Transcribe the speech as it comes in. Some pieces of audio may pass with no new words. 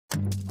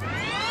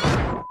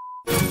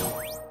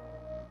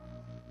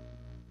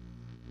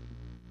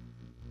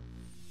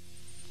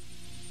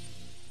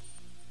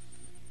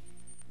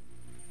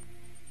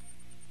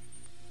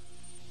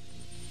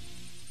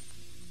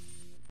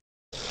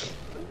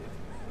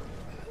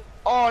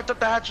Oh, I thought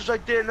the hatch was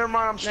right there. Never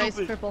mind, I'm Nice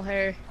stupid. purple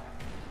hair.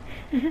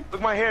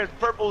 Look, my hair, it's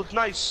purple, it's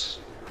nice.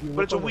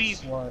 But it's a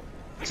weave.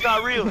 It's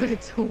not real. But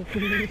it's a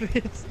weave.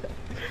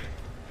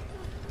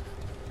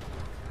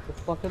 The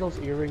fuck are those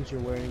earrings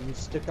you're wearing? You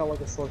stick out like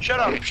a sore. Shut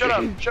up, shut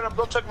up, shut up.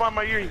 Don't talk about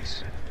my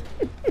earrings.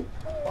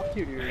 Fuck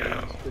your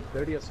earrings. They're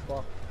dirty as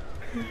fuck.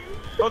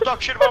 Don't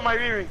talk shit about my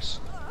earrings.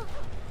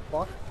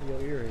 Fuck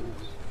your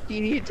earrings.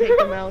 You need to take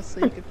them out so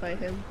you can fight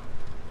him.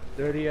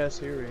 Dirty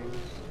ass earrings.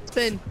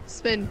 Spin,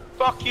 spin.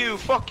 Fuck you,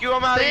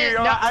 I'm out of here.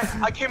 No.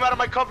 I came out of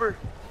my cover.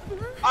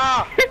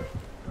 Ah!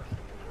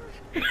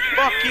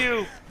 Fuck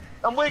you.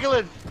 I'm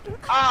wiggling.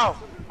 Ow,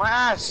 my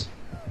ass.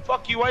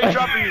 Fuck you, why are you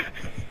dropping me?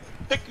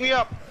 Pick me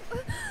up.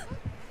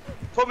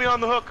 Put me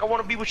on the hook. I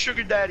want to be with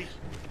Sugar Daddy.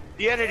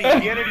 The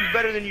entity's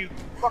better than you.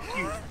 Fuck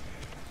you.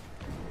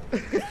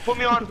 Put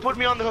me on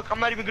the hook. I'm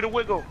not even gonna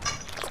wiggle.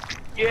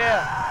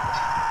 Yeah.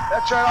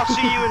 That's right, I'll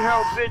see you in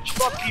hell, bitch.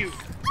 Fuck you.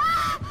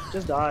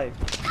 Just die.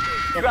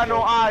 You got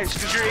no eyes,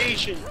 cause you're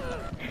Asian.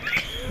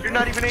 You're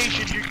not even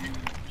Asian.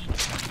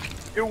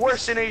 You're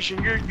worse than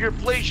Asian. You're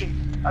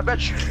Flasian. I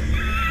bet you.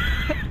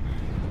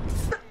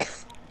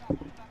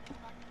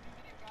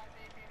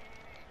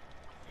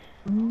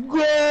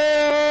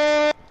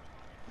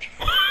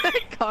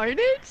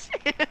 Carnage?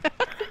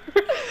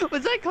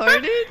 Was that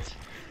Carnage?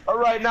 All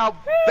right, now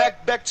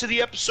back to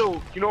the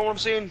episode. You know what I'm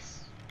saying?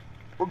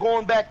 We're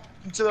going back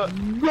into the. All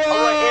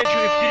right,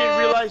 Andrew. If you didn't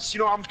realize, you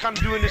know, I'm kind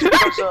of doing this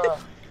because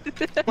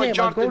like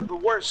Jonathan,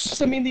 but worse.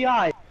 Send me in the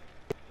eye.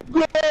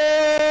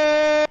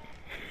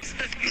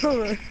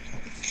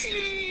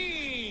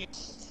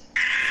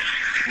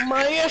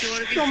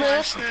 Maestro,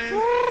 maestro.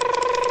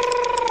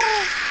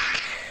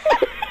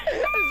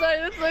 I'm sorry,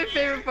 that's my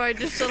favorite part.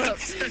 Just shut up.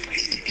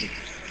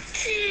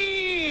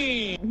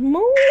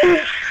 Move.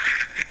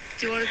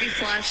 Do you want to be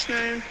Flash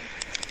now?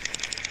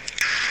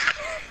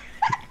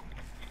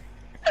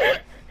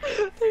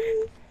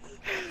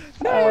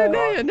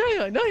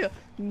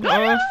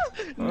 Naya!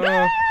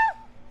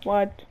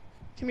 What?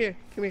 Come here.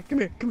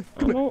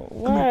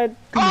 What?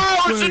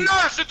 Oh, it's a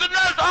nurse! It's a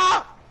nurse!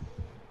 Ah!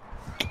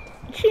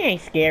 She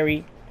ain't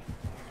scary.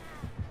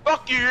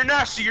 Fuck you! You're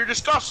nasty! You're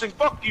disgusting!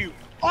 Fuck you!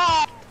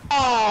 Oh,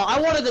 I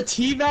wanted to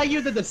teabag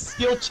you, then the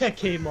skill check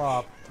came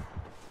up.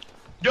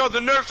 Yo,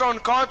 the nurse on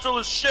console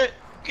is shit.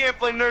 Can't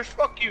play nurse.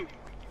 Fuck you.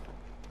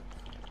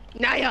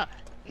 Naya!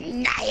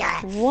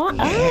 What?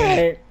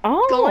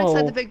 Oh. Go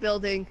inside the big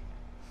building.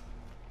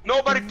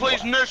 Nobody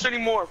plays nurse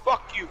anymore.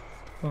 Fuck you.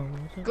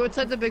 Go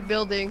inside the big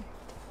building.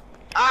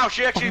 Ow!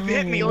 She actually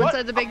hit me. Go What?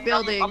 inside the big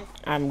building.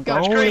 I'm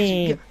That's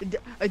crazy.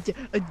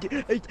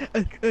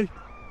 going.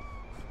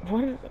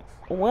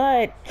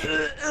 What?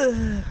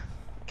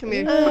 Come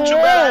here. But too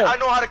bad. I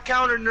know how to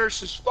counter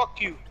nurses. Fuck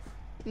you.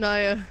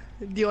 Naya,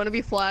 do you want to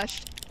be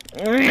Flash?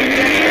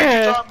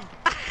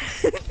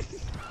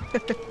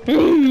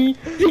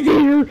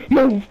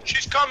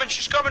 She's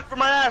coming for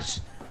my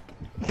ass.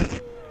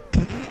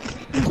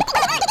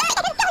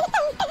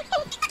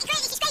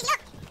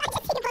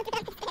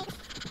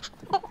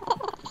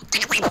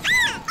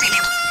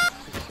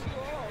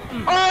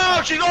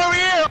 Oh, she's over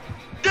here!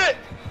 Shit!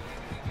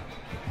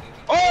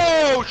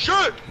 Oh,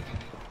 shit!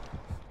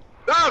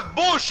 That's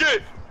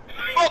bullshit!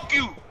 Fuck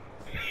you!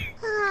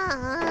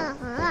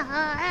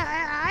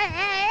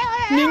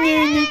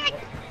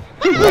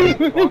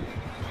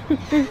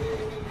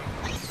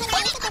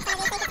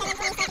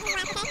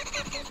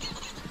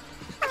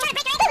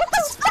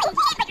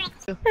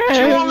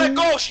 She won't let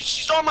go.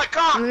 She's on my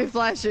cock. Let me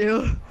flash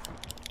you.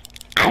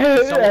 She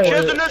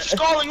has the nurse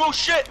calling. Oh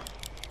shit.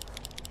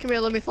 Come here,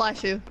 let me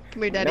flash you.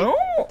 Come here, daddy. No.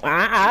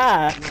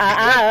 That's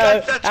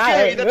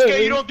scary. That's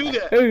scary. You don't do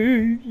that.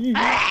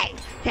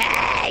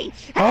 Hey!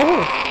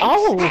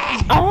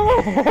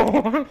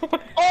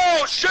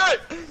 Oh shit.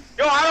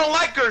 Yo, I don't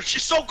like her.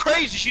 She's so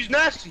crazy. She's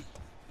nasty.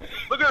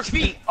 Look at her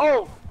feet.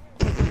 Oh.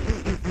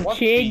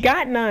 She ain't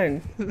got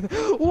none.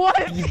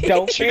 What?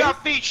 She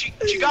got feet. She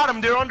got them.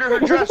 They're under her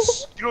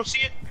dress. You don't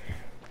see it?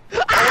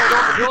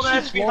 Oh, don't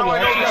ask me how I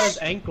know this.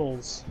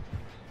 Ankles.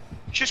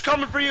 She's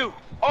coming for you.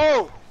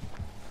 Oh.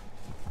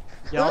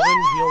 Galvin,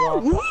 heal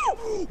up.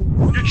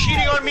 You're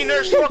cheating on me,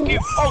 nurse. Fuck you.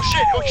 Oh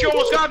shit. Oh, she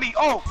almost got me.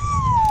 Oh.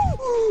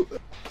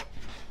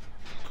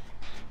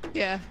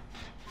 Yeah.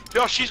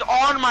 Yo, she's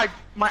on my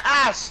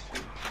ass.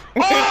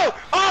 Oh.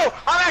 Oh.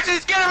 I'm actually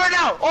scared right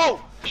now.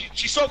 Oh.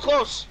 She's so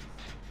close.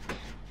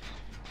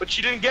 But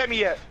she didn't get me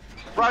yet.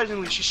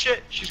 Surprisingly, she's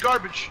shit. She's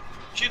garbage.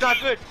 She's not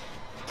good.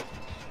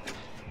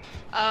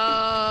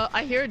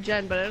 I hear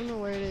Jen, but I don't know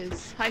where it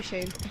is. Hi,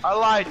 Shane. I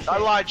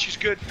lied. She's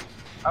good.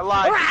 I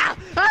lied.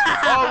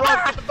 Oh,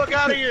 Rob, get the fuck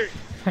out of here.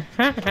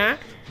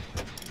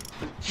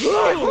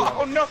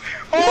 Oh, no.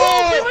 Oh!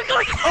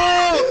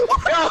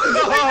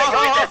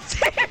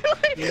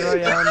 Here I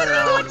am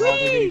alone,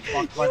 getting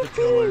fucked by the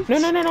killer.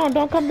 No,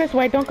 don't come this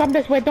way, don't come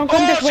this way. Take a hit,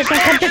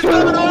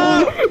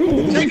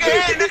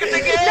 nigga,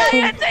 take a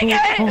hit. Take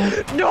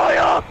it! No,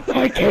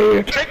 I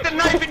can't. Take the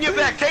knife in your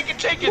back. Take it.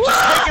 Just take it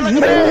like a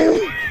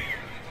man.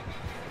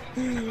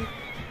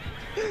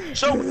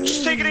 So,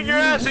 just take it in your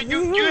ass and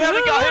you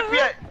haven't got hit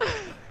yet.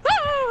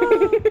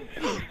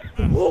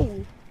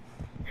 Whoa.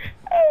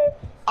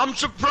 I'm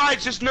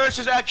surprised this nurse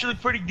is actually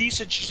pretty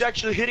decent. She's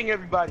actually hitting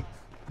everybody.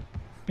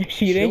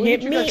 She didn't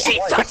hit me.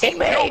 She's touching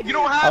me. You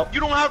don't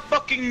have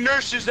fucking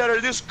nurses that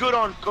are this good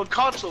on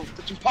console.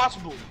 That's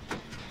impossible.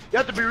 You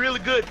have to be really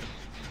good.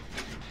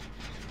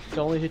 She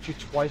only hit you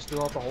twice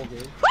throughout the whole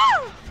game.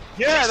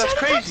 Yeah, that's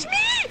crazy.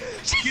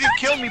 She didn't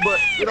kill me, but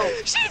you know,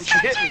 she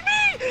hit me.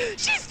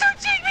 She's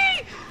touching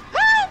me.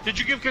 Help. Did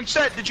you give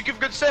consent? Did you give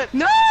consent?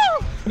 No.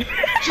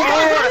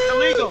 That's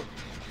illegal.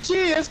 She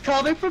is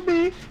coming for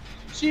me.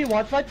 She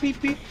wants my pee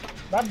pee.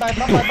 Bye bye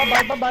bye bye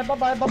bye bye bye bye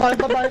bye bye bye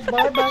bye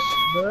bye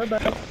bye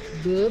bye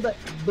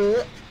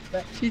bye.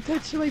 She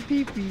touched my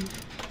pee-pee.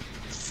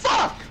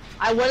 Fuck!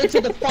 I went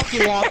into the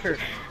fucking locker.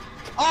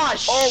 Oh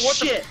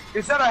shit!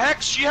 Is that a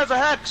hex? She has a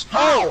hex.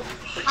 How?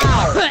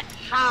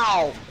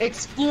 How?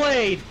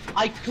 Explain!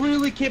 I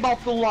clearly came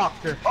out the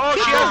locker. Oh,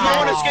 she has no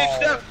one escape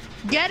step.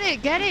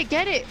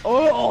 Get it.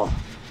 Oh.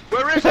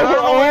 Where is it? I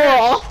don't know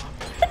where it is.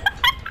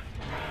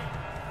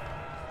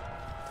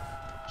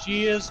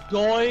 She is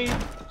going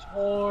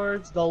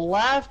towards the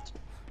left.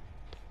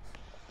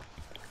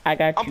 I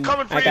got you. I'm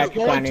coming for I got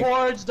you. you, Going Connor.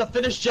 towards the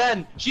finish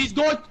gen. She's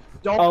going.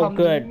 Don't Oh, come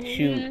good.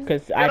 Shoot,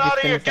 because I Get out just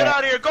of here. finished Get that.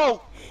 out of here.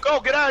 Go. Go.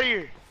 Get out of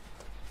here.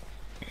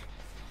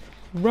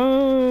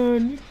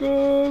 Run,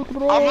 go,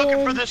 run. I'm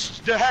looking for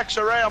the hex,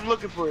 alright? I'm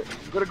looking for it.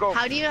 I'm gonna go.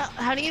 How do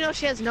you know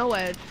she has no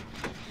ed?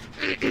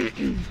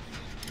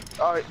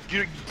 Alright, do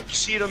you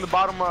see it on the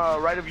bottom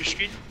right of your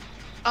screen?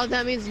 Oh,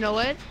 that means no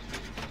ed?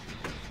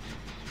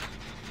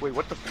 Wait,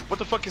 what the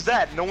fuck is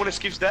that? No one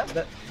escapes death?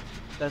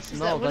 That's Is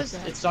no. that- what That's is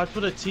that? it. Starts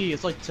with a T.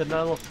 It's like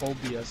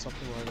tenelophobia,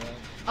 something like that.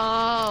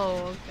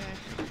 Oh,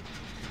 okay.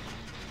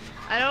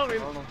 I don't I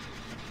remember. don't know.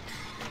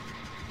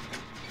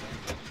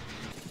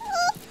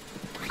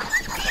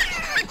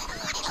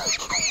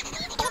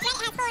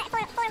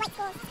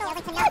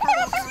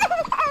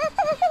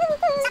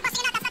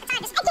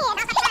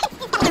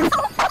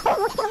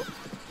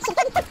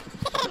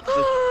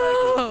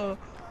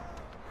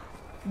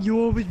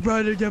 You always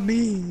brighter than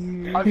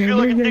me. I feel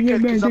like a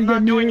dickhead because I'm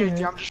not doing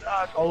anything. I'm just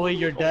Oh wait,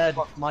 you're dead.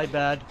 fuck. My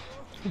bad.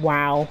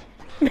 Wow.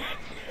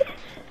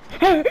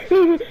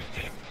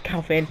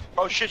 Calvin.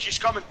 Oh shit, she's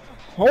coming.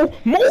 Oh,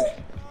 move!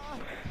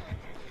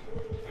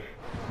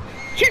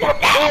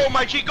 Oh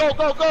my G, go,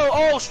 go, go!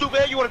 Oh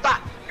stupid, you wanna die?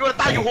 You wanna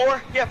die, you whore?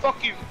 Yeah,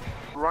 fuck you.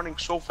 Running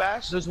so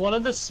fast. There's one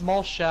in this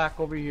small shack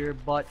over here,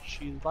 but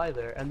she's by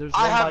there, and there's.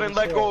 I one by haven't the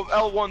let go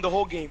stairs. of L1 the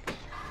whole game.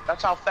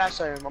 That's how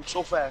fast I am. I'm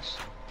so fast.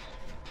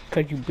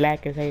 Cause you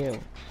black as hell.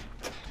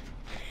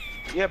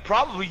 Yeah,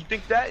 probably. You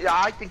think that? Yeah,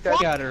 I think that.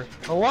 Look at her.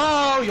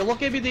 Hello, you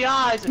look at me in the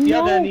eyes if you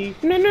have any.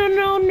 No, no,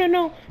 no, no,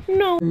 no,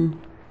 no.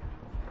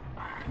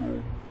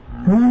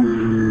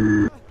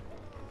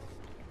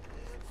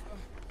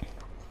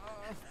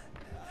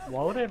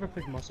 Why would I ever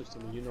pick mustard to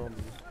me? You know me.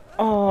 Would I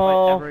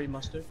Oh, ever eat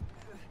mustard?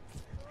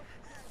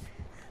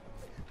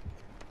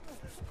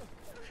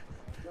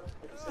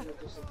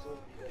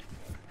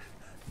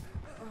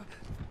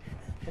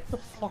 What the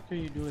fuck are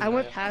you doing? I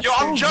went man? past Yo,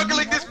 I'm her.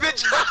 juggling this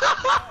bitch.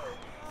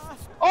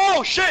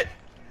 Oh shit!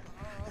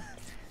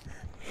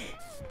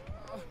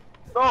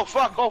 Oh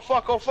fuck! Oh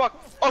fuck! Oh fuck!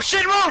 Oh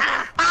shit! Move!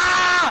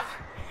 Ah!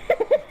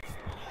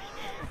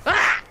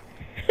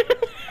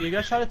 You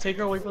guys try to take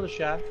her away from the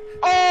shack?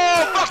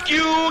 Oh fuck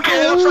you! Yeah,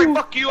 that's right.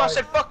 Fuck you! I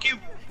said fuck you.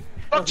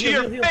 Fuck to heal,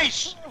 your heal, heal.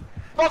 face.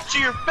 Fuck to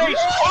your face.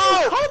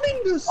 Oh, Oh!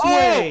 coming this Oh!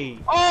 way!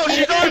 Oh!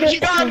 She got me! She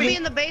got Gonna be me!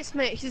 in the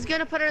basement. He's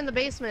gonna put her in the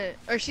basement,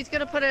 or she's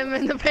gonna put him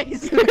in the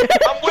basement.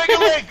 I'm wiggling.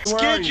 Where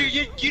Scared are you.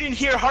 you? You didn't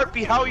hear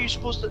heartbeat. How are you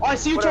supposed to? Oh, I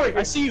see you, Whatever. Tori.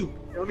 I see you.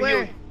 Let me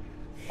Where? heal you.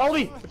 Follow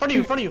me. In front of you.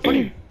 In front of you. In front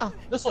of you. Oh.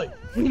 This way.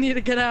 We need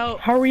to get out.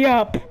 hurry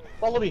up.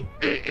 Follow me.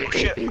 Oh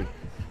shit!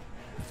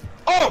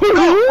 Oh no!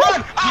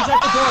 Run! He's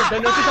at the door. The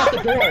nurse is at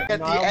the door. At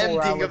the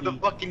ending of the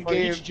fucking For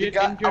game, each you JIT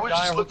got, I injured, was die,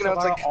 just or looking. I was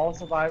survivor, like, all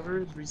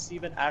survivors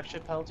receive an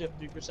action penalty of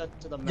 3%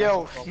 to the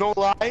yo, maximum. no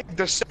lie.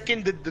 The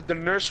second the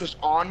nurse was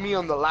on me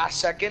on the last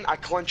second, I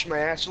clenched my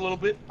ass a little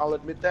bit. I'll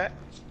admit that.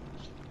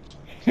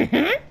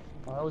 I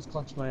always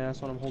clench my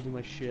ass when I'm holding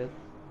my shit.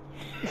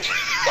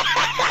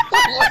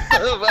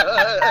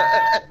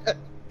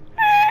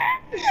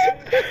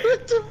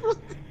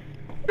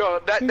 Yo,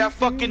 that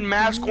fucking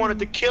mask wanted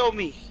to kill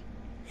me.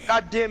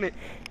 God damn it.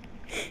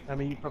 I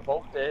mean, you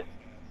provoked it.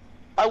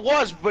 I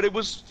was, but it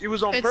was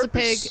on It's a pig.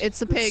 purpose.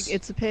 It's a pig.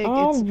 It's a pig.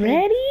 It's a pig.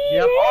 Already?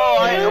 Yep.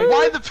 Oh,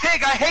 why the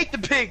pig? I hate the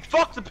pig.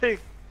 Fuck the pig.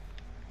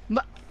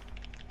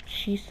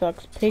 She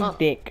sucks pig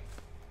dick.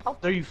 How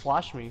dare you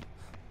flash me?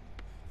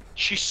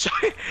 She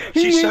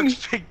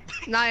sucks pig.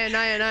 Naya.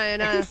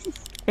 Yeah,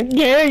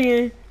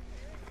 yeah.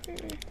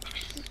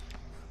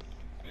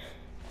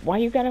 Why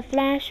you gotta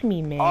flash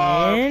me,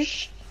 man?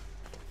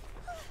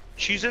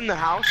 She's in the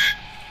house.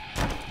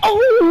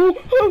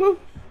 Oh!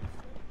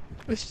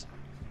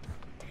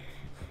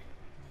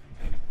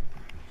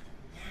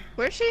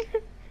 Where's she?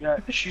 Yeah,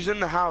 she's in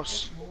the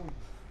house.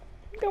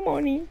 Come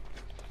on in.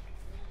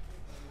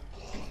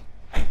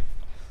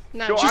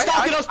 No. Yo, She's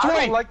stalking us, I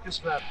Tori. don't like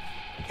this map.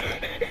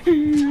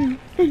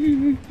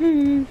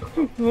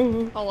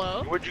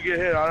 Hello? Where'd you get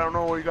hit? I don't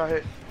know where you got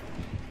hit.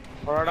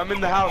 Alright, I'm in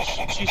the house.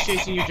 She's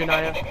chasing you,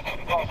 Janaya.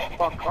 Oh,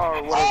 fuck car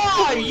or whatever.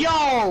 Oh,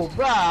 yo,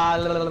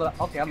 bruh.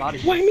 Okay, I'm out of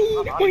here. Why me?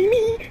 Why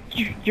me?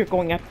 You're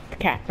going after the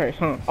cat first,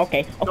 huh?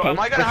 Okay, So okay. am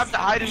I gonna have to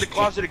hide in the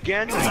closet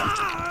again?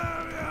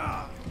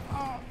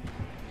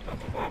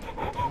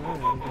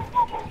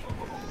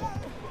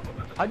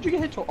 How'd you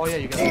get hit? Oh, yeah,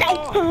 you got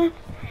it.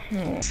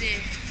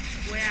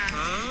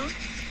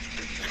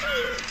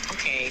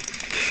 Okay.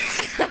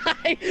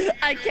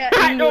 I can't.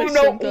 I don't English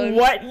know sometimes.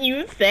 what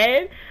you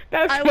said.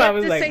 That's I why I went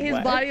was to like, say his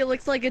what? body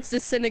looks like it's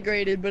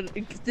disintegrated, but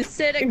it's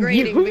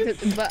disintegrating You-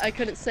 because, but I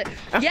couldn't say.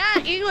 Yeah,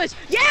 English.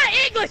 Yeah,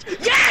 English.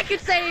 Yeah, I can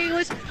say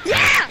English.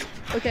 Yeah.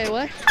 Okay,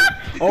 what?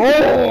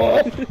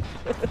 Oh!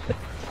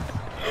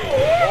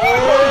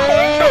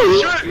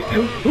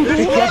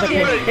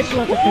 It's Leatherface.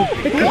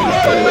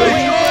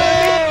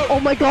 Oh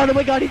my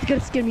god, he's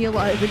gonna skin me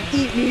alive and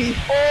eat me.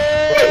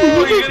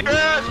 Oh, you get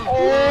grass!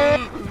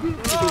 Oh!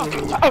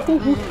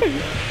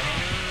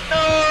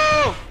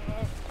 No!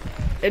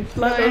 It's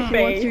Ryan,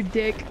 he wants your Leatherface.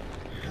 dick.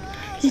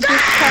 He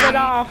just cut it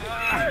off.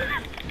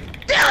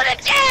 Do it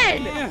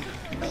again!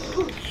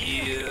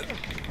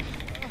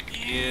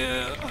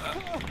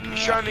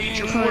 He's trying to eat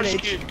your Carnage.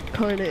 foreskin.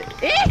 Carnage.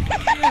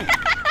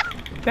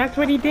 That's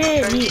what he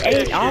did. He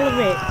ate all of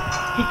it.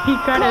 He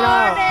cut it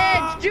off.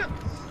 Carnage!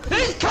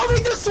 He's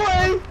coming this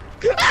way!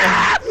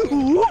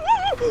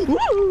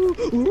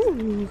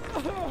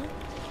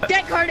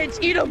 Get Carnage!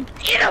 Eat him!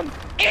 Eat him!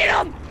 Eat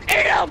him!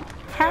 Eat him!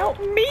 Help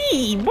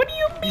me! What do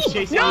you He's mean?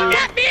 chasing No, you.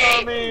 not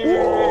me!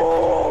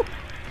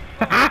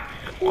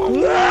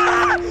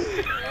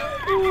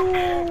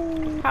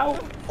 Help!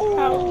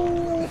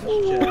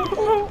 Get her!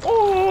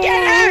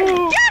 Get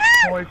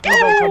her! Boy, please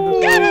don't come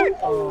this Get way. her!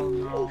 Oh,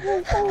 no.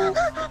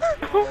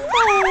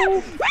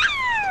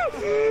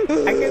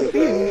 I can see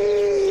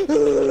you.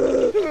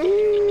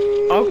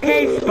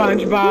 Okay,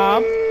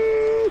 SpongeBob.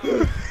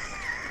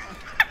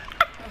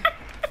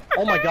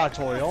 Oh my god,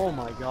 Tori. Oh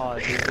my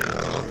god.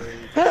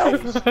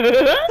 Help!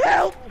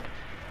 Help!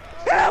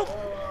 Help!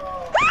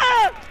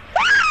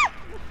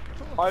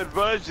 I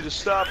advise you to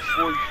stop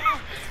before you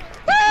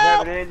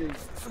have it ended.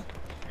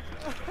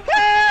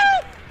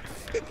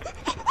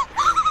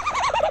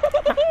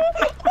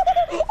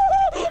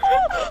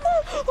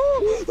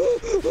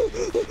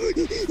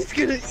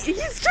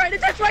 He's trying to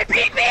touch my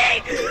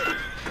pee-pee!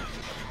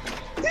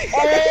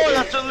 Oh,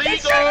 that's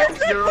illegal!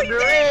 You're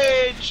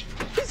underage!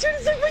 He's trying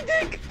to suck my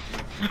dick!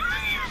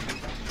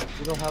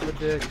 You don't have a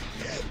dick.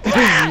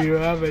 You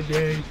have a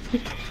day.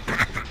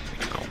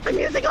 I'm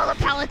using all the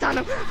pellets on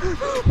him!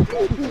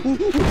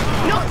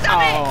 No,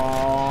 stop it!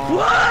 Oh.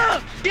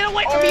 Whoa! Get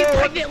away from me, you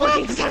pregnant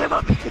looking son of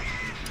a...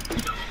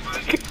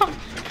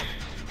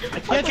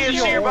 I can't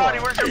see your body.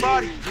 Where's your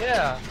body?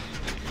 Yeah.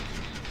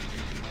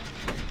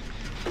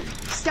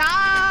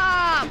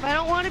 Stop! I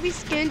don't want to be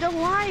skinned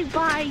alive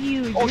by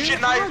you. Oh You're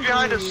shit, knife ugly.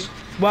 behind us.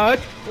 What?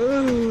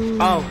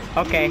 Oh,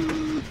 okay.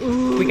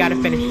 We gotta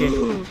finish this.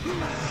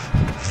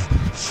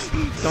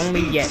 Don't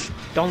leave yet.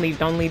 Don't leave,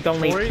 don't leave, don't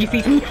leave. Sorry,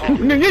 PC. This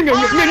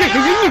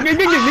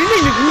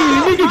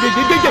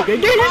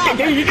nigga,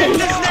 get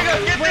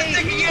this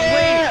nigga,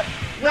 yeah!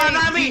 No,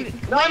 not me!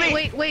 Not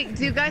me! Wait,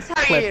 do you guys have...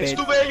 Clip Yeah, it.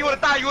 stupid, you would've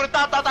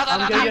thought,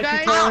 I'm Do gonna you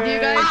get guys, you, do you Tori.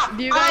 guys,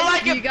 do you I don't guys,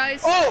 like do you him.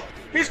 guys... Oh,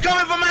 he's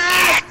coming for my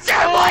ass!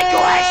 Answer my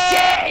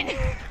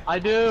question! I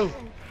do.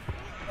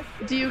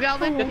 Do you,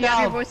 Galvin? Get You have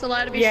your down. voice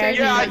allowed to be Yeah, shared?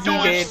 Yeah, I He do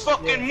did. it,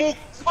 fucking mook.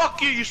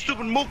 Fuck you, you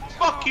stupid mook.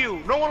 Fuck you.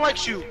 No one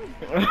likes you.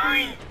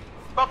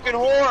 Fucking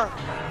whore.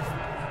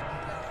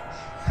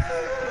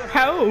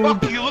 How?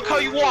 Fuck you. Look how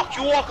you walk.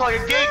 You walk like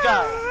a gay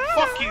guy.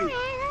 Fuck you.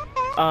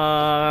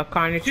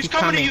 Carnage, He's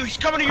coming to you. He's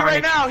coming to you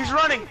right now. He's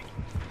running.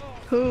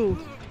 Who?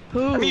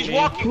 Who? I mean, he's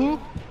walking. Who?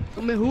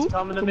 Who?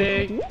 Coming to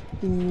me.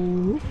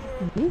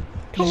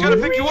 He's gonna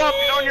pick you up.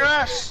 He's on your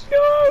ass.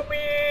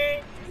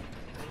 Tommy!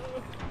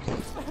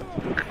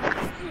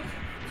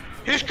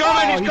 He's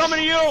coming. Oh, He's coming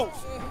to you.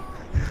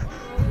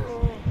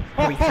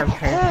 Hurry,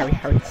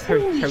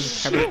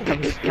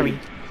 hurry.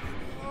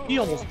 He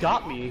almost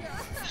got me.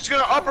 He's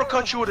gonna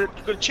uppercut you with a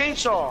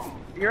chainsaw.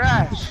 In your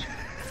ass.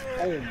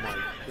 Oh my god.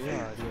 He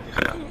almost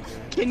got me there.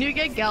 Can you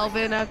get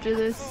Galvin after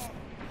this?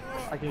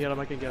 I can get him.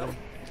 I can get him.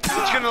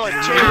 It's gonna like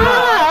No, chain.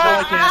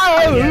 I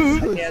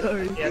can't.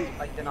 Sorry.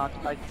 I cannot.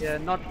 I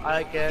cannot.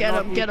 I cannot. Get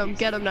him, get him,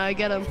 get him now,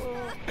 get him.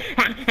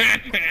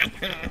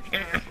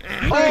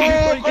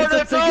 Oh, He gets go on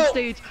to second go.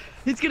 stage.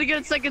 He's gonna get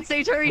on second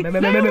stage, hurry!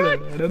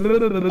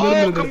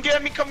 Oh, come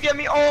get me. Come get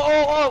me.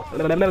 Oh.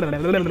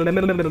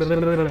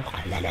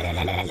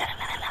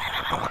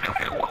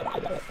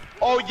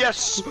 Oh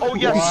yes. Oh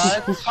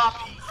yes. What?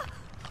 Poppy.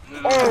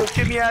 Oh,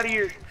 get me out of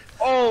here.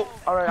 Oh.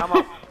 All right, I'm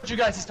out. You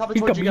guys, he's coming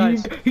towards you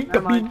guys.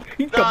 Never mind.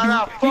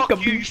 Nah, fuck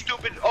you, you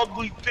stupid,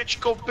 ugly bitch.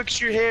 Go fix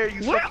your hair,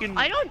 you Where? fucking.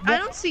 I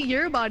don't see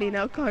your body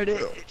now,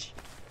 Carnage.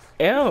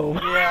 Ew.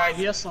 Yeah,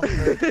 he has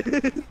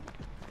something.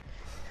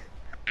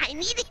 I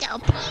need to go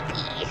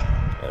pee-pee.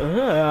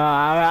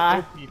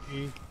 Ugh.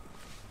 PP.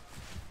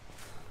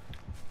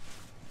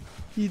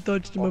 He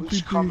touched Oh, my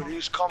he's coming. pee-pee.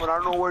 He's coming. I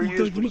don't know where he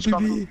is, but he's touched my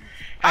coming. pee-pee.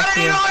 I didn't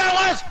even know where it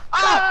was.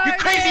 Ah, you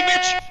crazy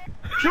bitch.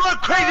 You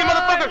look crazy,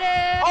 motherfucker.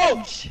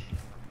 Oh.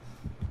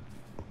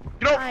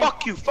 You know,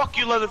 fuck you. Fuck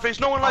you, Leatherface.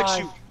 No one likes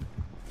you.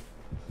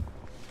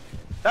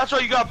 That's why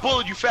you got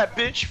bullied, you fat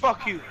bitch.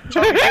 Fuck you.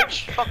 Chubby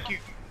bitch. Fuck you.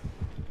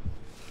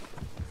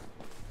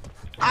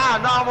 Ah,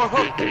 now I'm on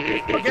hook.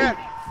 Again.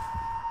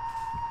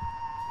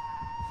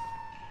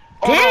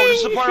 Oh no, this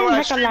is the part where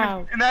I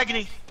scream in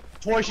agony.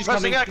 Tori, she's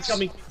Pressing coming. X. He's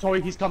coming.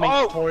 Tori, he's coming.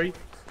 Oh. Tori.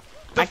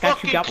 The I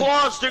got you, fucking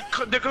claws, they're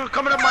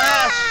coming up my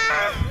ass.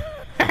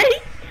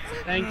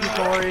 Thank you,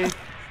 Tori.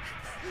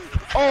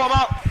 Oh, I'm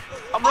out.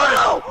 I'm running.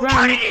 Oh,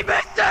 tiny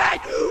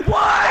mistake!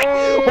 What?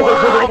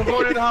 Oh, I'm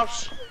going in the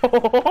house.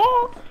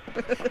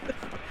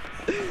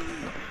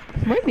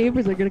 My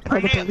neighbors are gonna call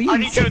the police. I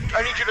need you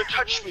to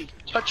touch me.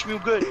 Touch me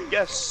good.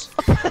 Yes.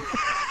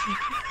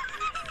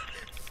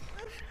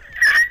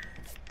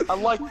 I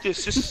like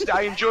this.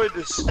 I enjoy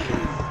this.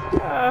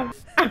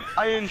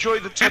 I enjoy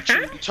the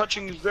touching. The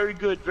touching is very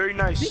good, very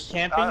nice. Is he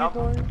camping you,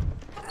 Tori?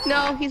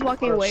 No, he's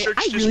walking away. Search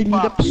I this really need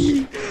a box.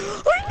 pee.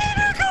 I need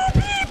to go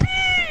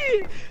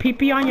pee-pee!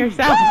 Pee-pee on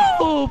yourself.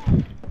 Help!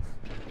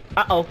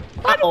 Uh-oh.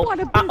 I don't Uh-oh.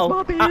 wanna piss Uh-oh.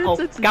 my pants. Uh-oh.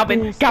 It's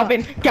Galvin, cool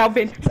Galvin,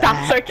 Galvin,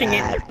 stop searching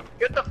it.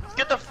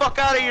 Get the fuck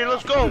out of here.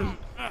 Let's go.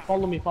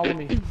 Follow me, follow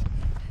me.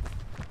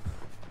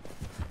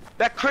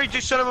 That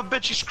crazy son of a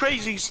bitch. He's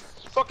crazy. He's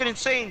fucking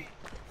insane.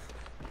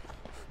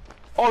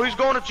 Oh, he's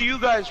going into you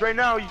guys right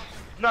now. He's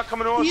not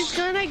coming to us. He's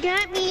gonna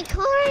get me,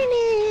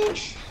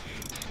 Carnage!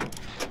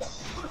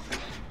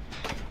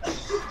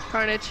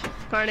 Carnage,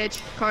 Carnage,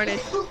 Carnage.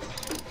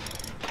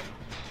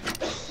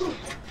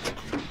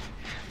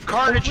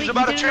 Carnage Wait, is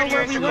about you to didn't turn know you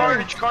where we into were.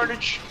 Carnage.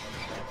 Carnage.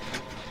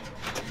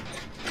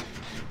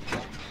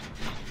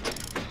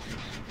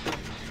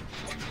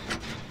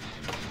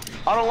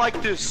 I don't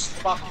like this.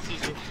 Fuck, he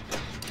sees me.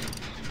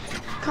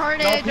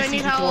 Carnage, I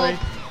need help.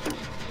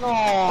 No.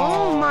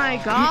 Oh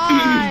my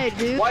god,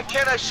 dude. Why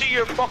can't I see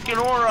your fucking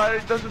aura?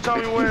 It doesn't tell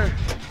me where.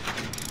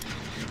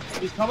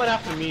 He's coming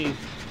after me.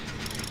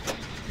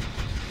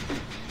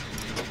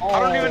 I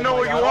don't even know my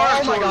where you God.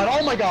 are, Oh my Tori. god,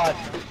 oh my god.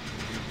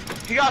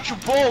 He got you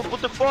both.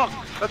 What the fuck?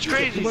 That's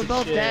crazy. We're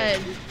both shit.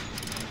 dead.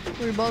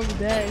 We're both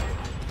dead.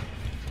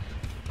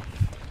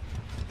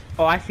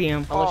 Oh, I see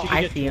him. Unless you can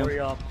I get see Tori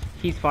him. up.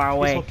 He's far He's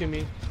away. hooking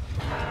me.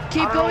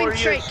 Keep I don't know where going he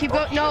straight. is. Keep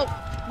going. No,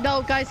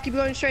 no, guys, keep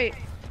going straight.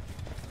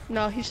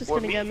 No, he's just Or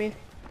gonna me? get me.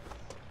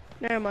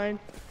 Never mind.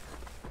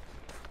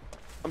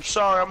 I'm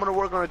sorry. I'm gonna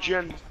work on a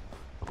gen.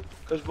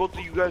 Because both of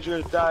you guys are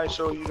gonna die,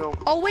 so you know.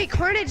 Oh wait,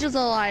 Carnage is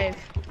alive.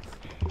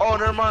 Oh,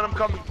 never mind. I'm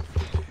coming.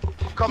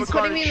 I'm coming, He's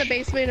putting me in the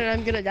Carnage. basement and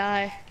I'm gonna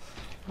die.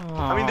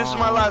 I mean, this is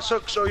my last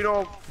hook, so you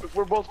know, if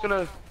we're both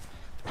gonna,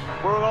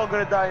 we're all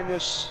gonna die in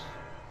this.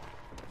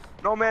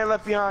 No man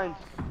left behind.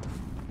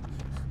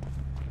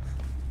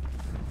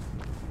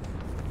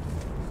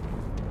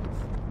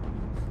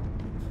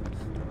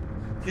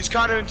 He's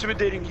kind of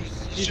intimidating.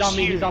 He's just on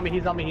me, here. he's on me,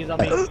 he's on me, he's on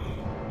me.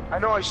 I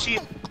know, I see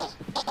it.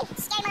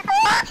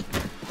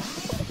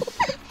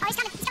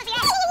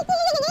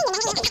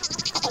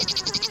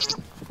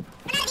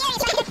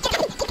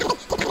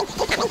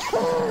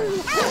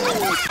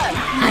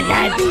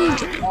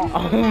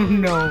 Oh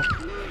no.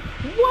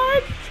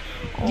 What?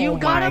 You Oh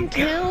got my him God.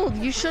 killed.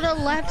 You should have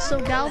left so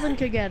Galvin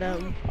could get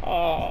him.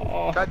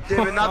 Oh. God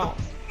damn it! Not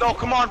the, no,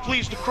 come on,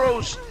 please, the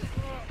crows.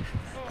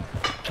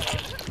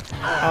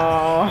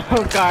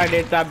 Oh,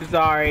 Carnage, I'm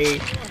sorry.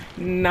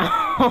 No.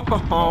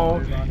 Oh.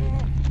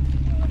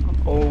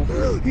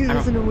 He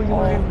doesn't know what you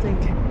want him to think.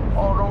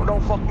 Oh no,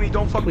 don't fuck me,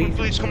 don't fuck me, Please.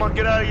 please, come on,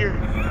 get out of here.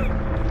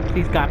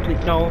 Please, God, please.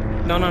 No.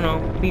 No, no, no.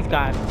 Please,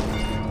 God.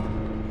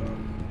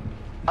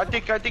 I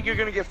think you're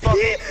gonna get fucked.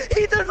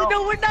 He doesn't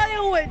know where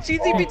Niall went.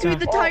 She's in between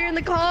the tire and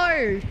the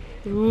car.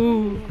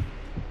 Ooh.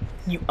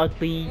 You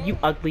ugly, you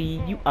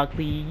ugly, you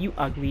ugly, you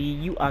ugly,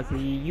 you ugly,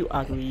 you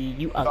ugly,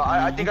 you ugly.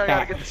 I think I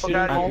gotta get the fuck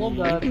out of here. All of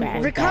that.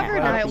 Recover,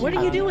 Niall. What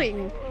are you ugly.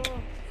 doing?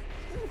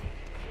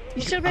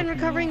 You should have been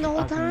recovering the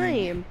whole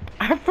time.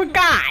 I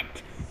forgot.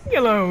 Leave me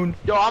alone.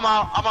 Yo, I'm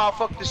out,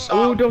 fuck this.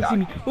 Oh, don't see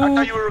me. I thought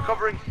Ooh. you were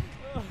recovering.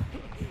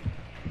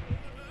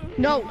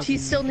 No,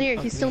 he's still near.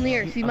 He's still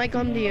near. He might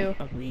come to you.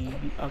 Ugly,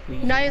 you ugly.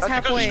 Naya's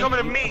That's because he's halfway.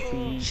 coming to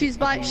me. She's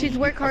by. She's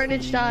where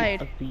Carnage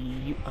died. Ugly,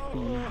 you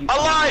ugly, you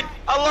I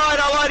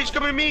lied, he's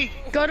coming to me.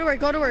 Go to her.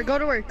 Go to her. Go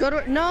to her. Go to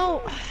her.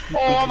 No.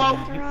 Oh, I'm out.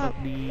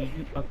 ugly,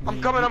 you ugly.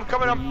 I'm coming.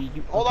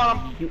 Hold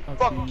on,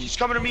 fuck, he's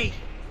coming to me.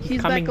 He's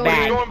coming back back.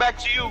 He's over. going back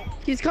to you.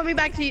 He's coming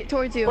back to you,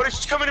 towards you. But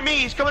he's coming to me,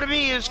 he's coming to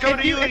me, he's coming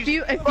to you. If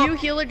you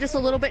heal her just a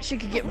little bit, she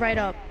could get right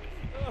up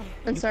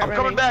and start I'm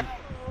running. coming back.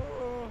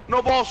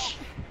 No balls.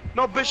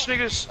 No bitch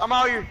niggas. I'm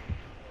out here.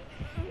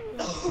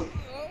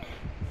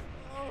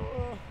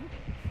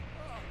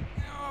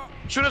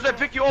 As soon as I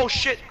pick you, oh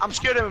shit, I'm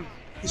scared of him.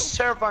 He's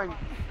terrifying.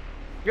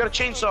 You got a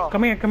chainsaw.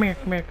 Come here, come here,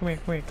 come here, come here,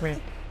 come here, come here.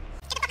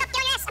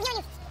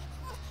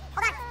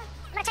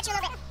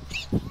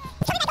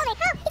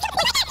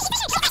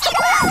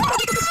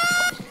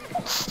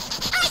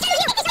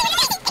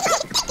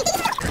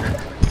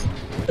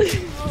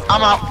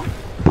 I'm out.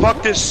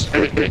 Fuck this. See.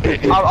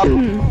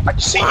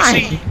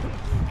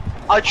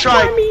 I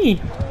tried. Not me.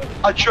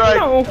 I tried.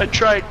 No. I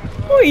tried.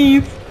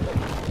 Please.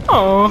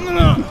 Oh.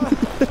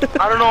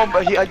 I don't know,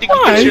 but I think he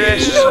thinks your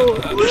ass is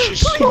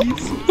delicious.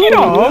 Please. Get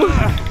off.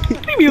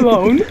 Leave me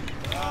alone.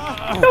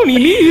 Don't eat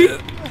me.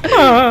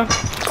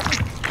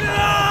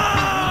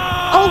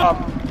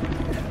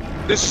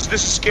 This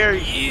is scary.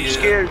 I'm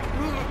scared.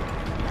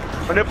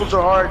 My nipples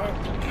are hard.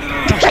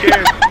 I'm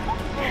scared.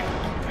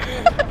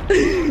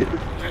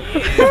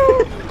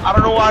 I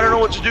don't know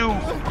what to do.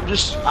 I'm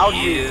just out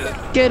here.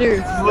 Get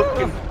her.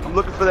 I'm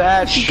looking for the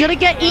hatch. She's gonna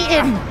get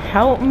eaten.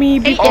 Help me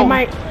before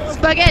my.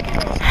 Spaghetti.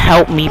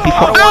 Help me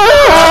before.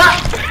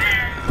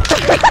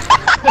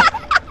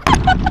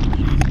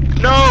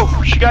 No,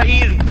 she got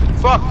eaten.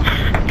 Fuck.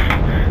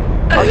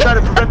 I was trying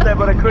to prevent that,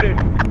 but I couldn't.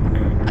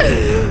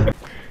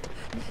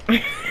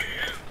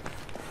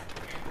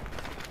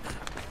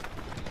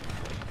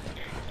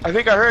 I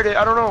think I heard it.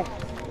 I don't know.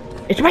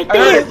 It's right I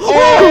heard there. it.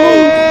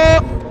 Oh!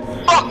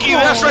 Fuck you.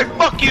 That's right.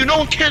 Fuck you. No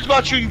one cares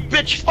about you, you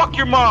bitch. Fuck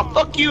your mom.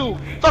 Fuck you.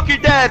 Fuck your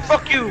dad.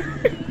 Fuck you.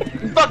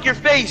 Fuck your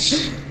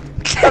face.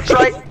 That's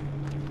right.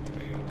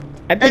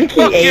 I think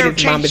he Fuck ate your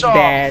his mama's chainsaw.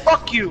 dad.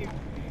 Fuck you.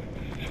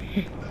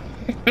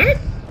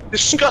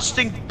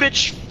 Disgusting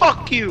bitch.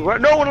 Fuck you.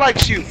 No one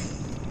likes you.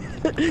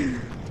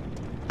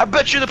 I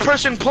bet you the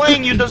person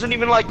playing you doesn't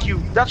even like you.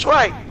 That's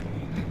right.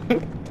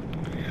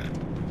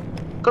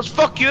 Cause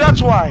fuck you,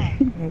 that's why.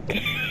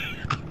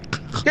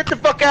 Get the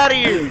fuck out of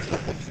here.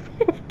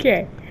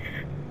 Okay.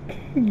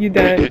 You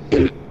done.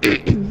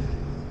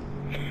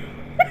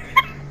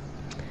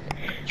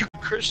 You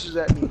curses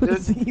at me,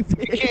 dude. You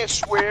can't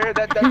swear.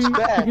 That's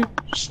bad.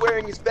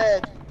 Swearing is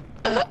bad.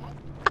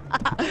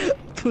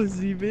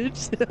 Pussy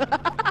bitch.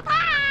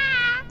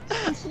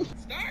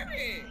 Start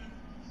it.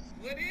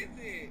 What is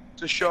it?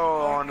 It's a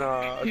show on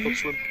Adult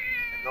Swim.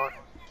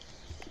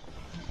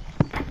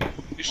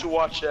 You should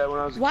watch that when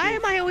I was a Why kid.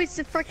 am I always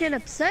the freaking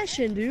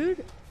obsession,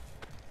 dude?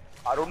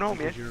 I don't know,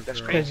 man. That's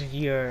Cause crazy.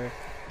 you're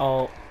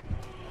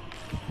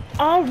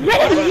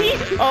already.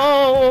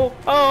 Oh!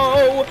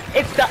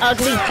 It's the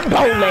ugly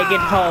bow-legged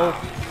hoe.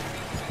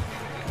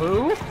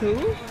 Who?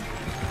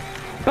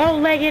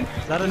 Bow-legged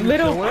that a new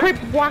little killer? crip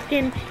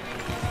walking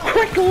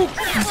crickle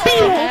What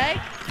bill. the heck?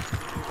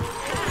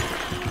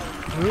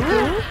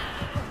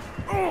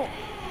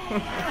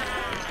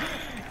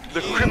 The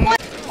cripple.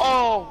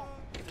 Oh,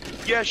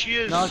 yeah, she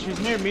is. No, she's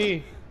near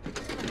me.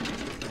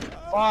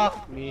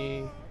 Fuck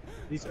me.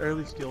 These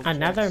early skill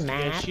Another checks.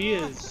 map? Yeah, she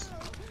is.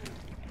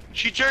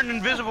 She turned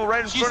invisible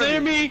right in She's front near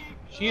of me. me.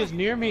 She is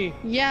near me.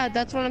 Yeah,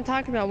 that's what I'm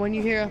talking about. When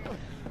you hear a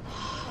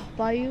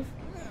by you.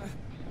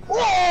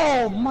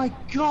 Oh my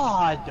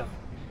god!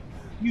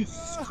 You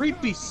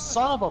creepy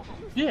son of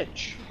a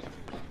bitch!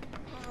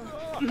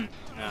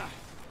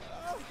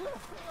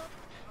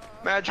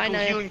 Magical I know.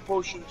 healing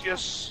potions,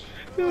 yes.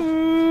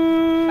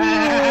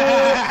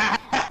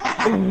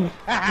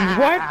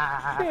 What?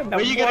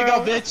 Where you gonna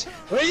go, bitch?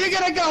 Where you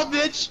gonna go,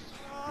 bitch?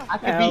 I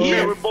could be Hell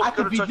here. we're both I could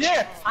gonna be touch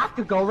there. I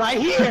could go right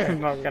here.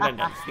 I'm gonna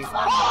dance you.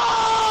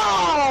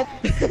 Oh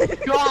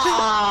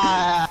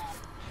god!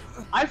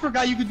 I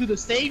forgot you could do the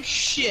same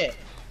shit.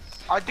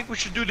 I think we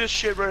should do this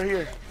shit right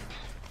here.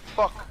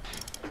 Fuck.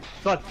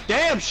 But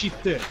damn, she's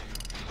thick.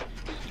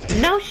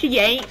 No, she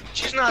ain't.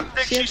 She's not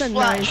thick, She has she's a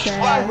flat. nice She's ass.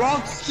 flat.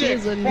 Wrong She stick.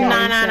 is a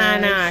Nah.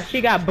 nice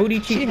She got booty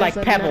She cheeks like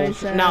has a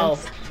pebbles. nice No.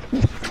 ass.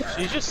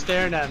 She's just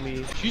staring at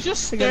me. She's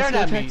just I gotta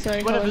staring at see me. the text, sorry,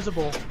 She went hold on.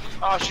 invisible.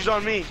 Oh, she's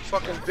on me,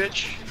 fucking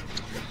bitch.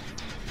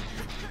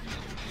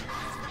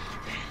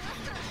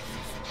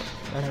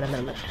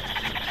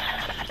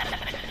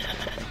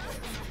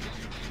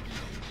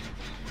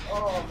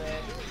 Oh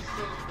man.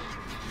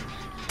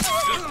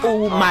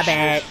 Oh, my shit,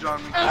 bad. she's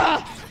on me.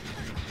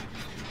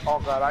 Oh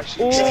god, I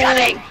see. Ooh.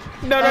 Cutting.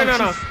 No.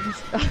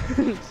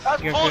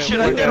 That's You're bullshit, good.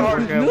 I We're get good.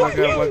 hard.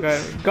 We're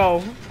good.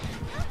 Go.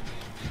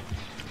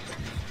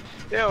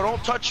 Ew,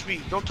 don't touch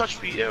me. Don't touch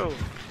me, ew.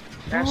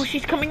 Oh,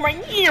 she's coming right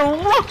here.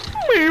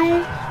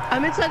 Meow.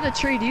 I'm inside the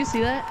tree. Do you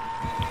see that?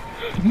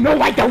 No,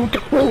 I don't.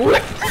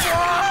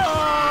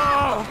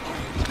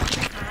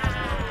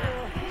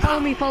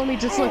 Follow me.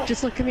 Just look.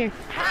 Come here.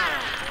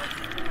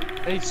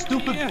 Hey,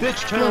 stupid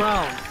bitch, turn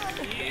around.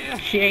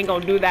 She ain't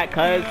gonna do that,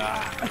 cuz.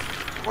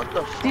 What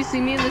the f? Do you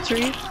see me in the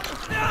tree?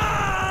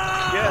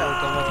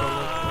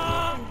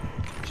 Yeah.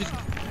 She's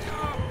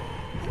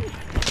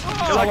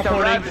You're like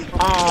that rabbit.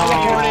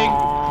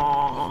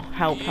 Oh,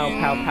 help.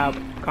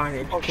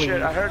 Carnage, Oh please.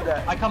 shit, I heard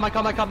that. I come.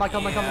 Come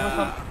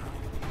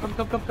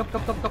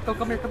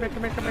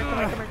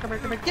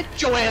here.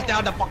 Get your ass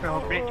down the fucking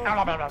hook, bitch.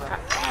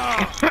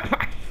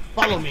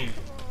 Follow me.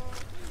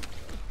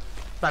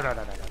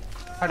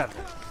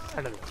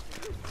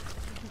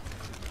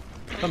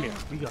 Come here.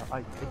 We got.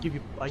 I give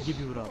you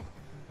it up.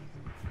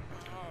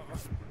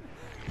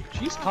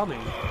 She's coming.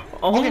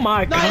 Oh Okay,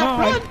 my Naya, god.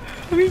 Naya,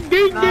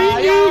 Go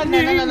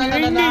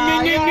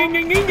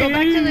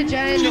back to the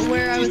gen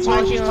where I was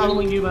working She's on.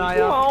 tunneling you,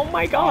 Naya. Oh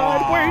my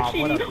god, where is Aw,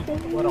 she?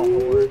 What a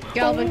whore.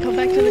 Galvin, come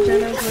back to the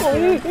gen I was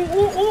working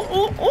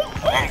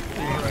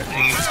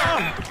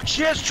on.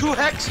 She has 2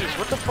 hexes.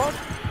 What the fuck?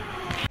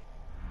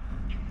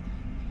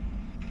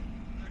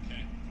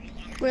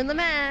 We're in the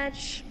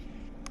match.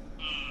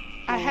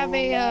 I have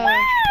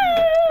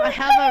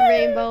a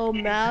rainbow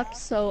map,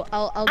 so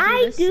I'll do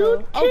I this. do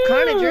So. Oh,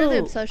 Carnage, you're the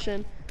too.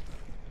 obsession.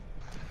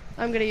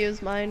 I'm gonna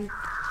use mine.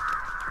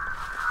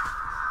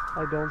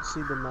 I don't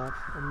see the map.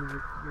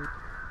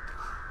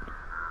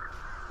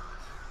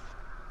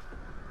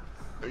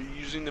 Are you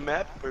using the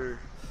map or?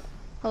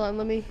 Hold on,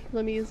 let me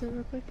use it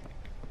real quick.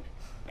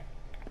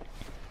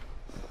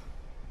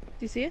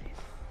 Do you see it?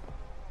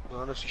 No,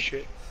 I don't see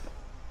shit.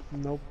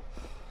 Nope.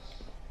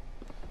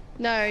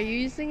 No, are you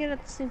using it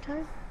at the same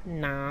time?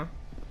 Nah.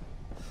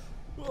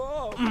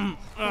 Well,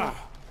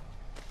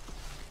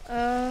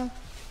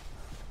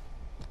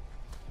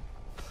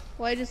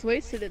 I just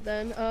wasted it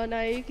then.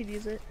 Now you could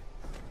use it.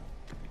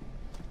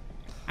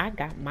 I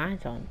got mine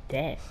on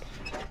deck.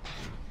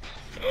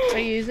 Are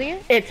you using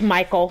it? It's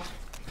Michael.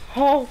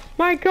 Oh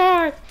my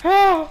god.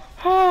 Oh.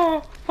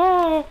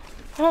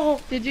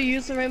 Did you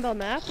use the rainbow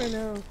map or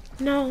no?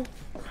 No,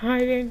 I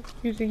didn't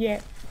use it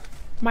yet.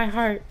 My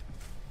heart.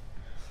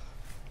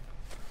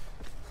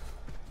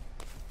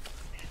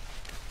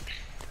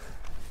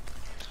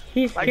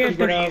 He's I scared can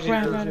the pretty easy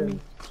crap to- out of me.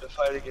 to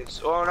fight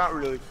against. Oh, not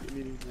really. I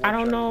mean, I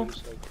don't one know. shot,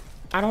 it's like-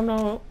 I don't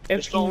know if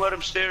Just don't he, let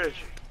him stare at you.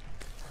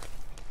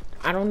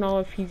 I don't know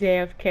if he's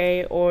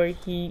AFK or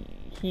he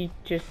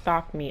just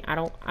stalked me. I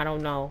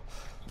don't know.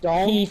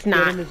 Don't He's get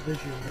not. in his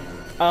vision.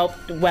 Oh,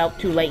 well,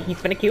 too late.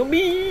 He's gonna kill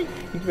me.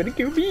 He's gonna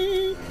kill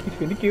me. He's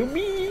gonna kill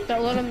me.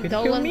 Don't let him. He's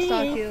Don't gonna let him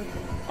kill me. stalk you.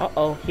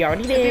 Uh-oh, he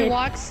already If he did.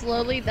 walks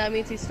slowly, that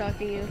means he's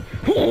stalking you.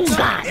 Oh,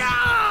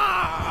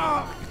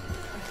 God.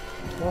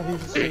 Well,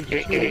 he's a stage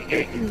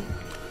 2.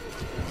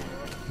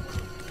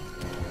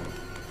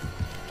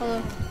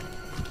 Hello.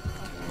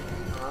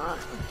 Alright.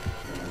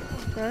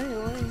 Alright,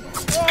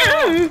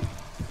 alright.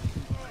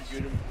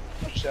 Get him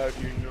just out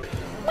here, you know.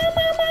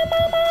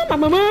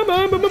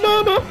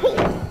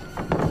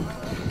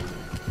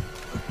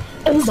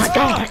 Oh my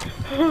god!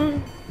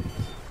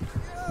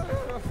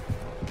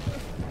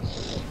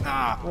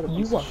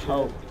 You a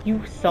hoe.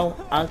 You so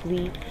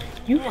ugly.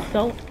 You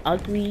so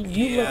ugly.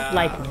 You look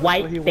like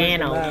white He wears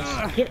the Thanos.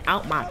 mask. Get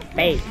out my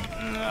face.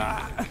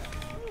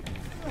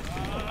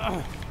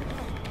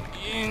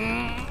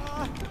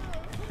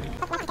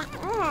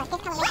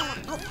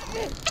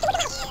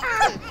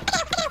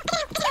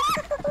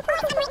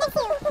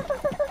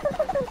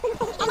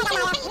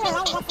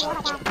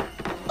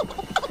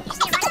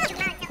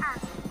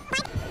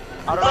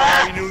 I don't know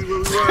how you knew we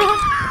were.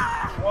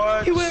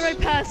 What? He went right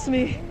past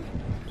me.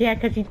 Yeah,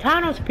 cause he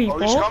Thanos Oh, people.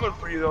 he's coming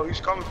for you though. He's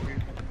coming for you.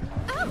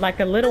 Like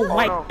a little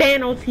white no.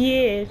 Thanos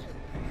he is.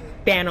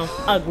 Thanos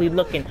ugly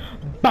looking,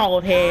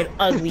 bald head,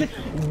 ugly,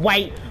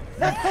 white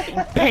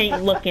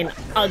paint looking,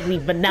 ugly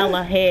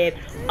vanilla head,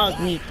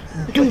 ugly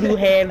doodoo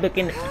head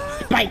looking,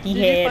 spiky Did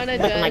you head find a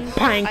looking gen? like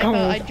pine I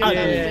cones, just found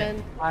a ugly.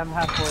 gen. I'm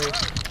halfway.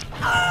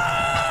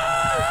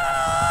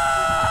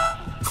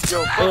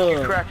 Yo, fuck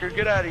you, cracker.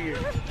 Get out of here.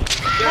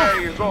 Get out of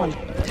here. Go.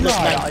 Look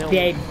like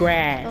dead Oh,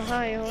 grass,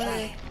 hi,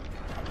 hi.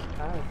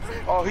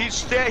 Oh,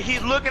 he's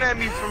looking at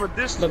me from a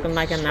distance. looking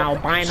like an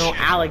albino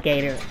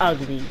alligator,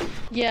 ugly.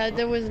 Yeah,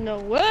 there was no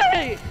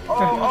way.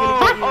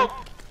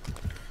 Oh.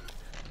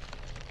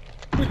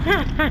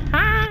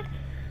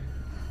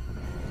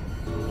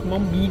 Come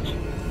on, beach.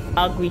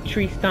 Ugly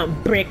tree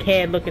stump, brick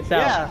head looking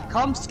self. Yeah,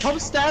 come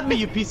stab me,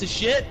 you piece of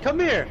shit. Come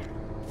here.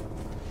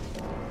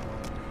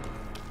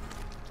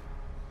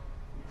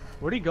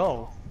 Where'd he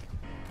go?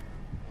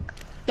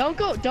 Don't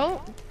go.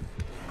 Don't.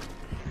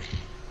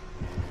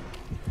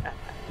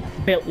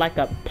 Built like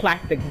a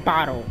plastic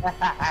bottle.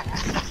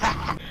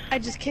 I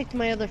just kicked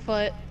my other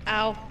foot.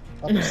 Ow.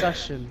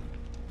 Obsession.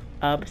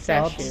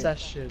 Obsession.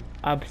 Obsession.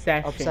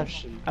 Obsession.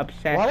 Obsession.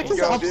 Obsession. Why is Yo,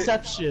 dude.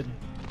 obsession?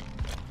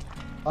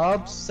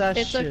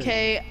 Obsession. It's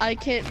okay. I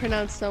can't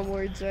pronounce some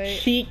words right.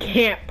 She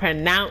can't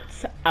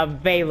pronounce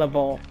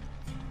available.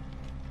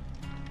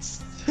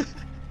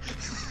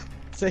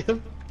 Say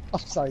him. I'm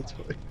sorry,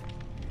 Tori.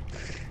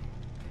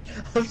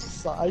 I'm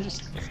sorry. I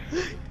just.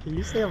 Can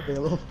you say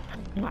available?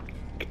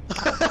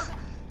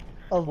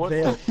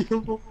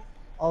 Available.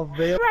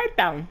 Available. Write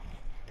down.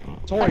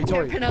 Tori, I can't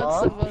Tori. pronounce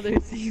some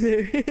others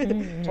either.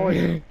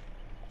 Tori.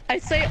 I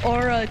say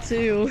aura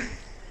too.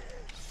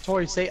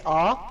 Tori, say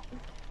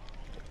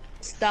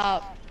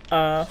Stop.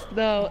 Uh,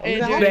 No,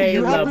 You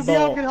Andrew. have to be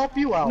Available. I can help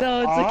you out.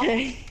 No, it's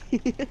okay.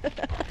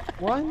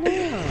 Why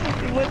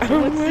not? What's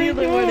Oh the my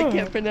other word I God.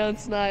 can't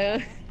pronounce,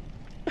 Naya?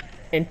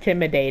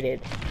 intimidated.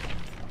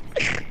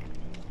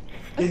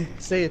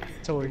 Say it,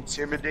 Tori.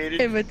 Intimidated.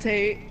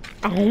 Imitate.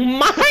 Oh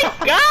my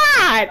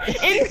god!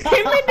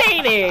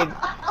 Intimidated!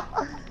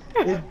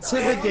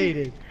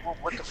 Intimidated.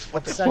 What the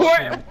fuck?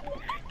 Obsession.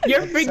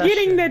 You're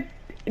forgetting the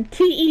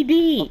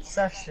TED.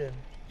 Obsession.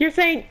 You're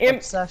saying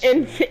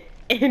Obsession.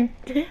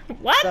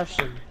 what?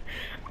 Obsession.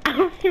 I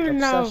don't even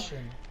know.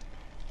 Obsession.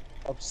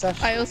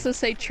 Obsession. I also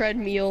say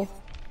treadmill.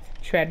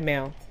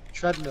 Treadmill.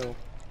 Treadmill.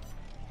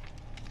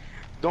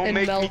 Don't And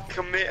make me milk.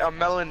 commit a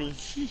Melanie.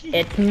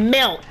 It's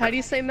milk. How do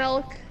you say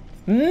milk?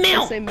 I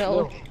Milk. say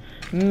milk.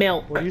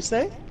 Milk. What do you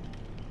say?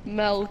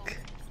 Milk.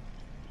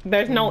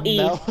 There's no E.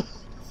 Mel-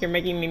 You're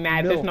making me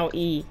mad. There's no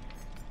E.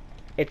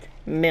 It's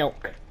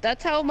milk.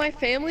 That's how my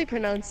family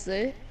pronounced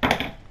it.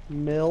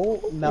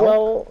 Milk.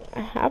 Well,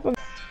 have a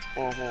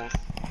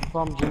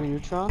From Jimmy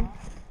Neutron.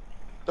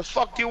 The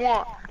fuck do you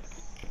want?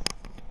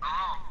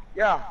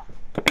 Yeah.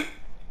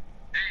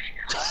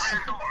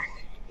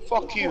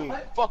 Fuck you.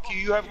 Fuck you.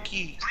 You have a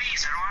key.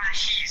 Please, I don't want the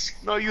keys.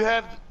 No, you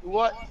have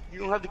what? You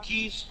don't have the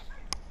keys?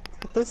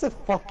 They said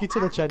fuck you to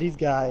the Chinese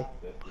guy.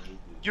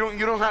 You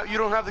don't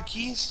have the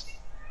keys?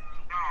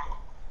 No.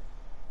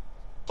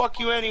 Fuck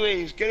you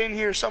anyways. Get in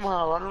here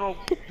somehow. I don't know.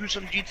 Do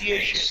some GTA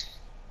shit.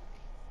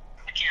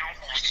 I can't.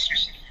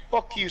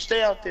 Fuck you.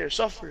 Stay out there.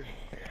 Suffer.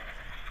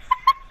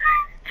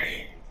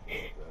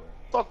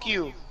 Fuck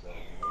you.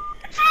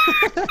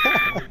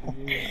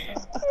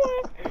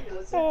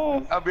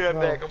 I'll be right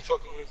back. I'm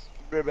fucking with.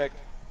 Be right back.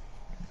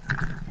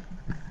 What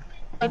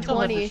mental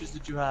health 20. issues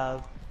did you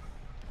have?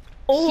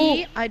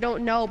 He, I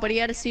don't know, but he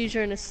had a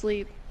seizure in his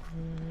sleep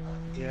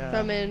Yeah.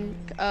 from an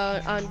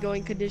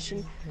ongoing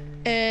condition.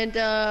 And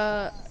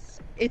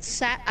it's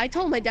sad. I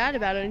told my dad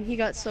about it and he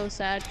got so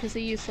sad because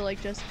he used to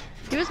like just,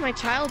 he was my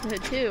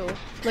childhood too.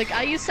 Like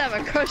I used to have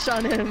a crush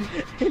on him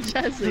in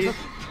Jesse.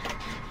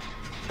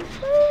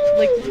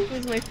 Like he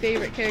was my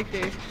favorite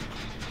character.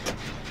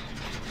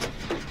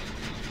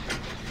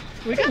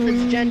 We got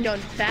this gen done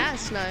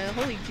fast now.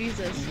 Holy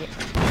Jesus. Who's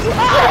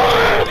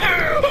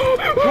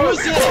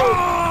it?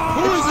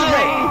 Who's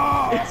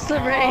it? It's the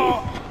rain.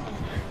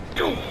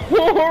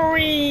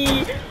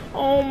 Tori!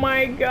 Oh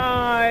my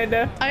god.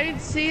 I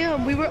didn't see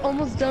him. We were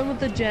almost done with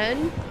the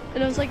gen,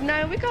 and I was like,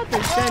 "Nah, we got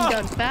this gen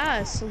done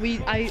fast." We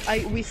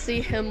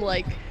see him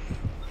like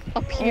Oh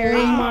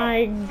appearing.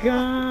 my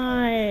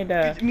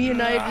god. Me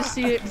and I just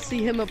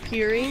see him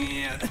appearing.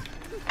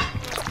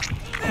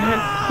 That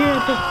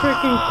scared the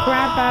freaking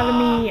crap out of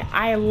me.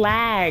 I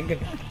lagged.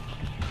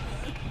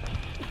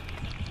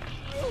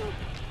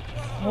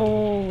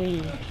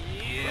 Holy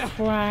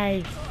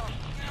Christ.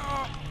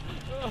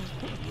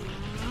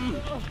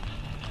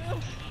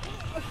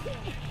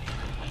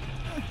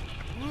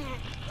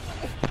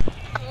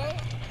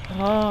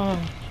 Oh,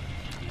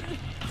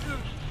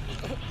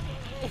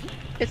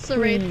 It's the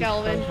Wraith please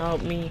Galvin. don't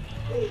help me.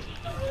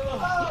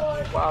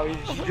 Wow, he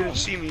didn't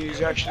see me.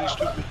 He's actually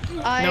stupid.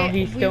 No,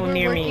 he's still we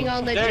near were me. working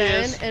on the There he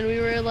gen, is. and we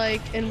were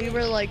like,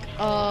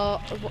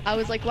 I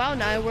was like, wow,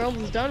 now we're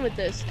almost done with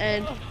this,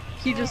 and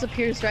he just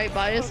appears right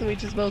by us, and we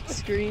just both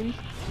scream.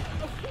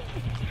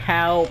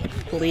 Help,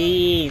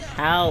 please,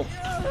 help.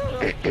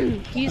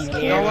 He's Yeah.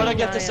 You know what? I camping,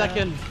 get the Naya.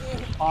 second.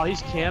 Oh,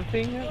 he's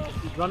camping.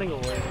 He's running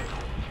away.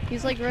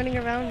 He's like running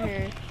around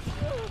here.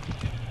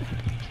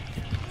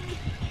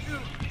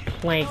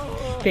 Plank,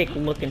 stick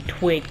looking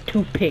twig,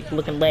 toothpick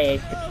looking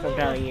legs. Get the fuck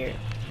out of here.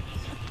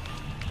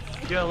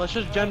 Yeah, let's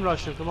just gen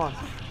rush him. Come on.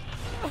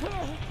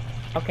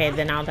 Okay,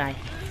 then I'll die.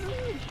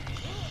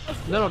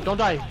 No, don't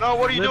die. No,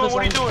 what are you Live doing? as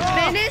What are you long-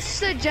 doing? Finish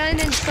the gen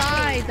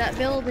inside that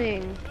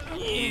building.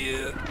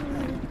 Get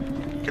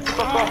the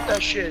fuck off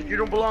that shit. You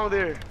don't belong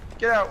there.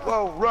 Get out.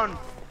 Whoa, run.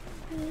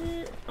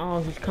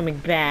 Oh, he's coming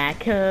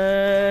back.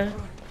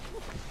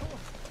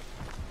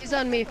 He's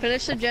on me.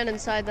 Finish the gen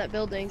inside that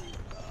building.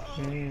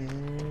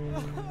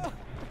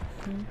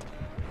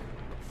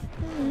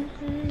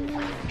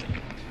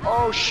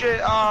 Oh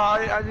shit.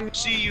 I didn't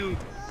see you.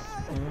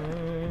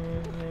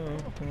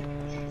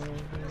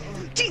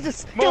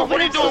 Jesus! Mo, what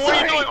are you Delvin, I'm so doing? What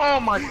are you sorry. doing? Oh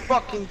my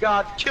fucking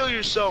god. Kill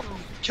yourself.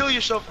 Kill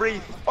yourself,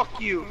 Wraith. Fuck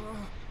you.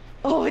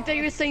 Oh, I thought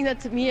you were saying that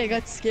to me. I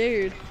got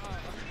scared.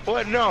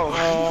 What? No.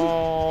 I'm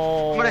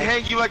Oh. gonna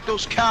hang you like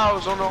those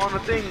cows on the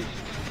thing.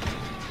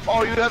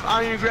 Oh, you have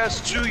iron grass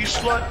too, you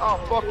slut? Oh,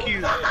 fuck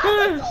you.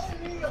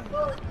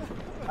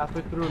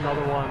 Halfway through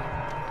another one.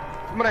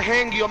 I'm gonna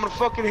hang you. I'm gonna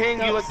fucking hang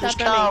you No, like those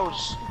stop running.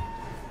 cows.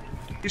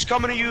 He's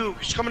coming to you.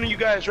 He's coming to you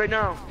guys right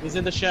now. He's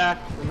in the shack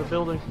in the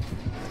building.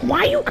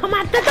 Why you come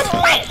after the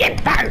blanket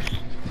first?